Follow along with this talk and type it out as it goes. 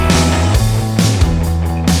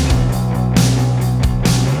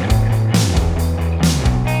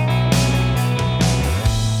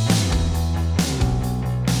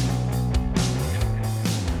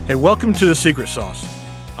Hey, welcome to The Secret Sauce.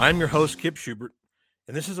 I'm your host, Kip Schubert,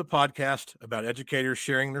 and this is a podcast about educators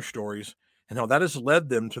sharing their stories and how that has led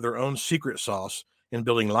them to their own secret sauce in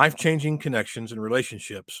building life-changing connections and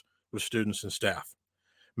relationships with students and staff.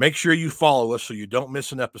 Make sure you follow us so you don't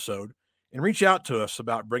miss an episode, and reach out to us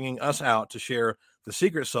about bringing us out to share the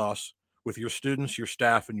secret sauce with your students, your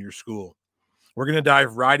staff, and your school. We're going to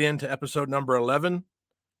dive right into episode number 11,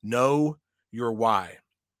 Know Your Why.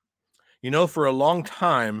 You know, for a long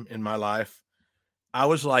time in my life, I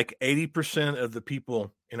was like 80% of the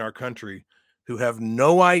people in our country who have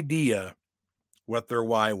no idea what their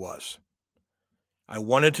why was. I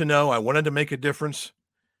wanted to know, I wanted to make a difference.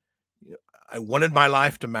 I wanted my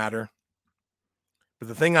life to matter. But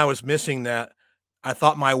the thing I was missing, that I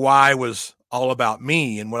thought my why was all about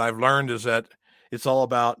me. And what I've learned is that it's all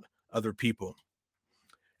about other people.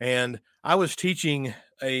 And I was teaching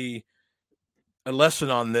a lesson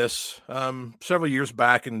on this several years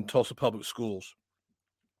back in Tulsa Public Schools.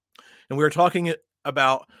 And we were talking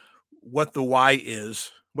about what the why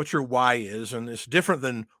is, what your why is. And it's different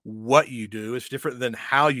than what you do. It's different than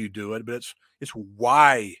how you do it, but it's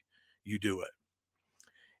why you do it.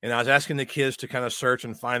 And I was asking the kids to kind of search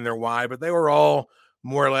and find their why, but they were all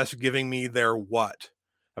more or less giving me their what,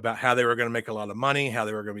 about how they were going to make a lot of money, how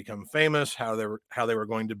they were going to become famous, how they were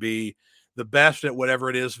going to be the best at whatever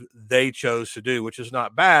it is they chose to do, which is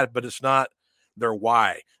not bad, but it's not their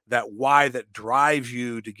why. That why that drives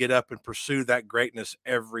you to get up and pursue that greatness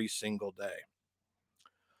every single day.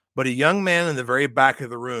 But a young man in the very back of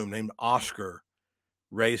the room named Oscar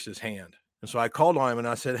raised his hand. And so I called on him and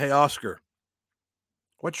I said, "Hey, Oscar,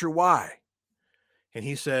 what's your why?" And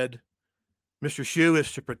he said, "Mr. Shu,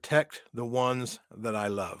 is to protect the ones that I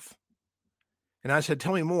love." And I said,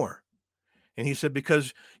 "Tell me more." And he said,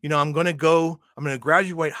 "Because, I'm going to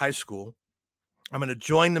graduate high school. I'm going to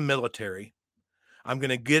join the military. I'm going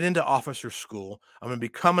to get into officer school. I'm going to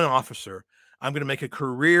become an officer. I'm going to make a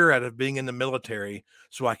career out of being in the military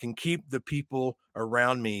so I can keep the people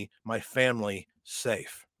around me, my family,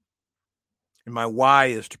 safe. And my why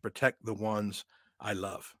is to protect the ones I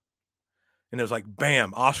love." And it was like,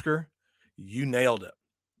 bam, Oscar, you nailed it.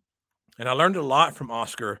 And I learned a lot from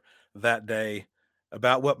Oscar that day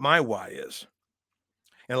about what my why is.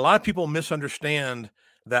 And a lot of people misunderstand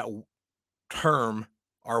that term,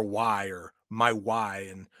 our why, or my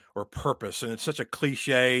why, or purpose. And it's such a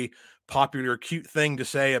cliche, popular, cute thing to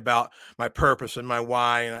say about my purpose and my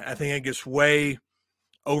why. And I think it gets way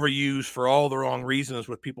overused for all the wrong reasons,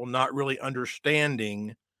 with people not really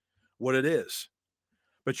understanding what it is.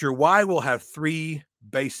 But your why will have three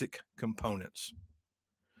basic components.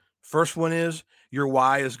 First one is, your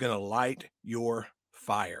why is going to light your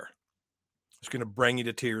fire. It's going to bring you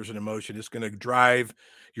to tears and emotion. It's going to drive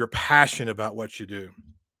your passion about what you do.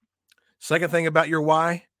 Second thing about your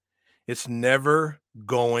why, it's never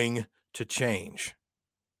going to change.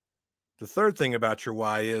 The third thing about your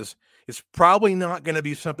why is, it's probably not going to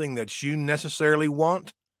be something that you necessarily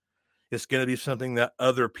want. It's going to be something that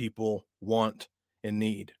other people want and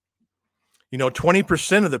need.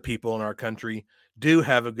 20% of the people in our country do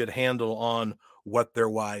have a good handle on what their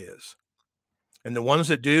why is. And the ones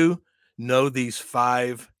that do know these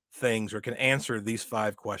 5 things, or can answer these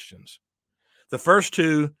 5 questions. The first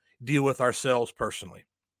 2 deal with ourselves personally.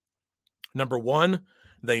 Number 1,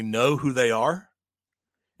 they know who they are.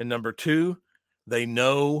 And number 2, they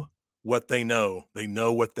know what they know. They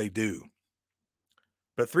know what they do.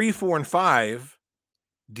 But 3, 4, and 5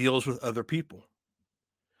 deals with other people.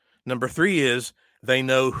 Number 3 is, they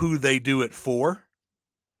know who they do it for.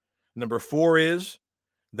 Number 4 is,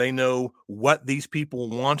 they know what these people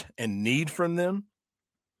want and need from them.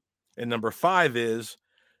 And number 5 is,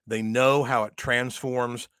 they know how it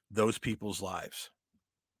transforms those people's lives.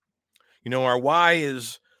 Our why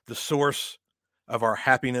is the source of our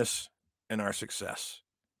happiness and our success.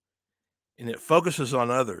 And it focuses on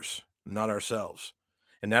others, not ourselves.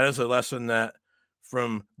 And that is a lesson that,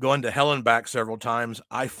 from going to hell and back several times,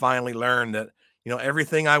 I finally learned that,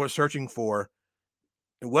 everything I was searching for,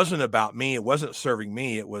 it wasn't about me. It wasn't serving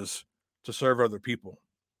me. It was to serve other people.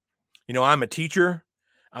 I'm a teacher,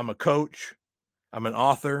 I'm a coach, I'm an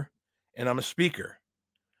author, and I'm a speaker.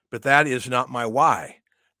 But that is not my why.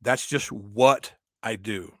 That's just what I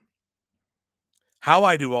do. How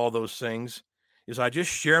I do all those things is I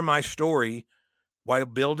just share my story while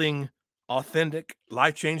building authentic,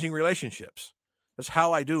 life-changing relationships. That's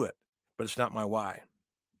how I do it, but it's not my why.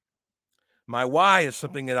 My why is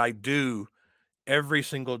something that I do every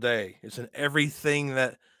single day. It's in everything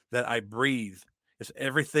that I breathe. It's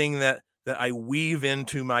everything that I weave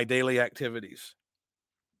into my daily activities.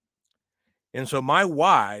 And so my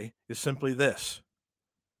why is simply this: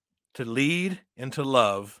 to lead and to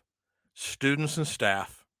love students and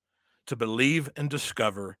staff, to believe and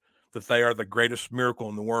discover that they are the greatest miracle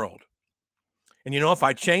in the world. And if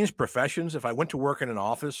I changed professions, if I went to work in an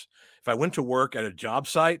office, if I went to work at a job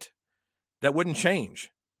site, that wouldn't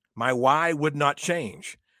change. My why would not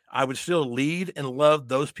change. I would still lead and love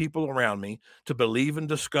those people around me to believe and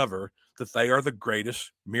discover that they are the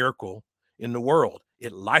greatest miracle in the world.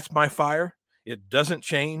 It lights my fire. It doesn't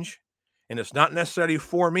change. And it's not necessarily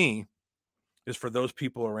for me, it's for those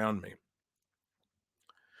people around me.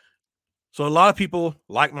 So a lot of people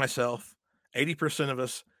like myself, 80% of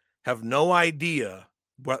us have no idea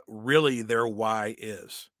what really their why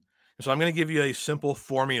is. And so I'm going to give you a simple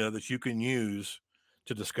formula that you can use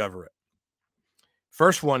to discover it.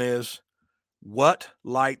 First one is, what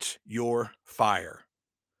lights your fire?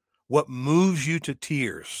 What moves you to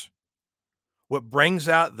tears? What brings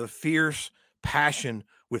out the fierce passion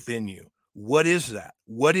within you? What is that?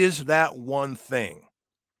 What is that one thing?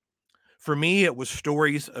 For me, it was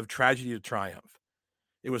stories of tragedy to triumph.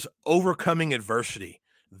 It was overcoming adversity.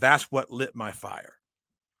 That's what lit my fire.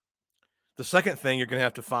 The second thing you're going to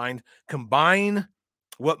have to combine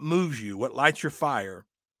what moves you, what lights your fire,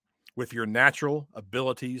 with your natural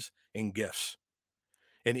abilities and gifts.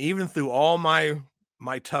 And even through all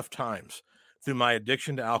my tough times, through my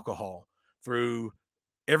addiction to alcohol, through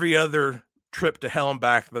every other trip to hell and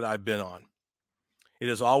back that I've been on, it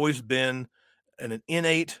has always been an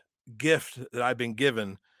innate gift that I've been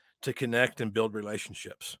given to connect and build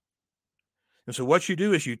relationships. And so what you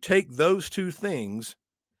do is you take those two things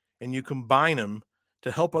and you combine them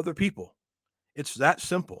to help other people. It's that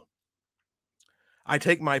simple. I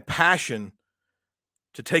take my passion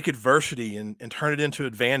to take adversity and turn it into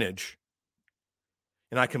advantage.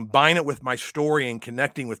 And I combine it with my story and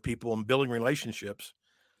connecting with people and building relationships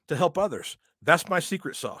to help others. That's my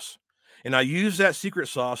secret sauce. And I use that secret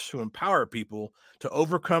sauce to empower people to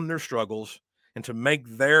overcome their struggles and to make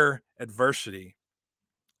their adversity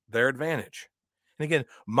their advantage. And again,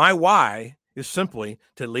 my why is simply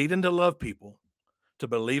to lead and to love people, to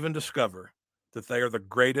believe and discover that they are the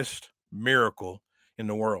greatest miracle in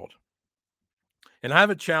the world. And I have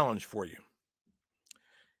a challenge for you.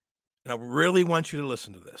 And I really want you to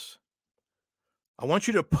listen to this. I want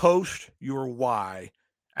you to post your why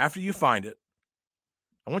after you find it.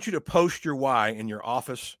 I want you to post your why in your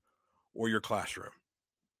office or your classroom.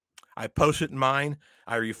 I post it in mine.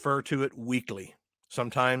 I refer to it weekly,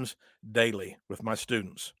 sometimes daily with my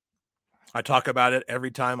students. I talk about it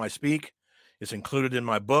every time I speak. It's included in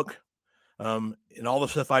my book. In all the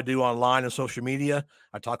stuff I do online and social media,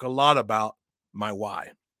 I talk a lot about my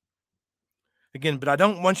why. Again, but I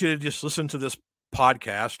don't want you to just listen to this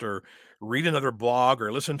podcast or read another blog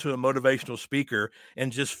or listen to a motivational speaker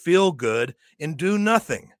and just feel good and do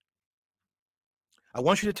nothing. I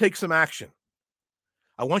want you to take some action.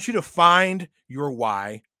 I want you to find your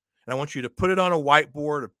why, and I want you to put it on a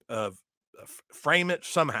whiteboard, frame it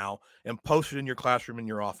somehow, and post it in your classroom, in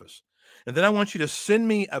your office. And then I want you to send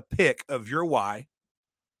me a pic of your why,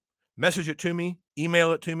 message it to me,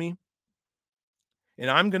 email it to me, and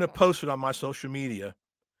I'm going to post it on my social media.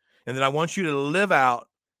 And then I want you to live out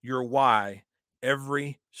your why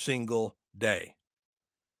every single day.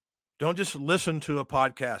 Don't just listen to a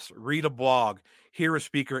podcast, read a blog, hear a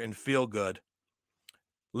speaker, and feel good.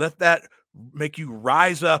 Let that make you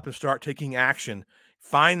rise up and start taking action.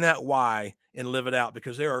 Find that why and live it out,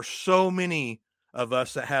 because there are so many of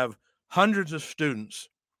us that have hundreds of students,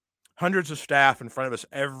 hundreds of staff in front of us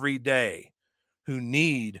every day who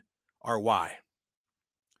need our why,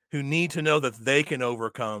 who need to know that they can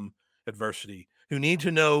overcome adversity, who need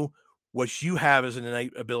to know what you have as an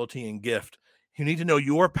innate ability and gift, who need to know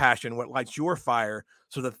your passion, what lights your fire,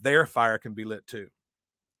 so that their fire can be lit too.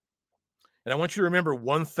 And I want you to remember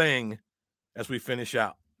one thing as we finish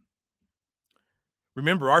out.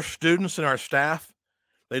 Remember, our students and our staff,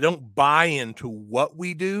 they don't buy into what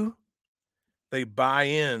we do. They buy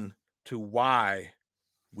in to why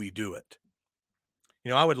we do it.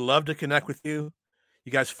 I would love to connect with you.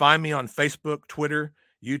 You guys find me on Facebook, Twitter,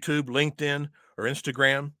 YouTube, LinkedIn, or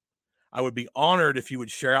Instagram. I would be honored if you would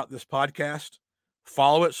share out this podcast,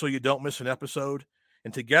 follow it so you don't miss an episode,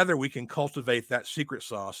 and together we can cultivate that secret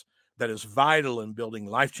sauce that is vital in building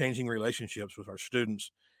life-changing relationships with our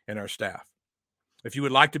students and our staff. If you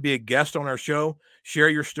would like to be a guest on our show, share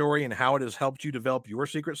your story and how it has helped you develop your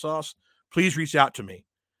secret sauce, please reach out to me.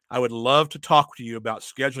 I would love to talk to you about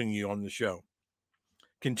scheduling you on the show.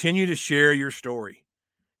 Continue to share your story.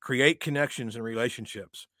 Create connections and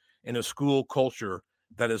relationships in a school culture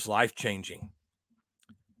that is life-changing.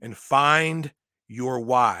 And find your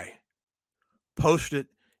why. Post it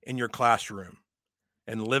in your classroom.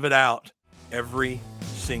 and live it out every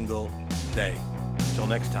single day. Until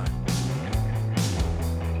next time.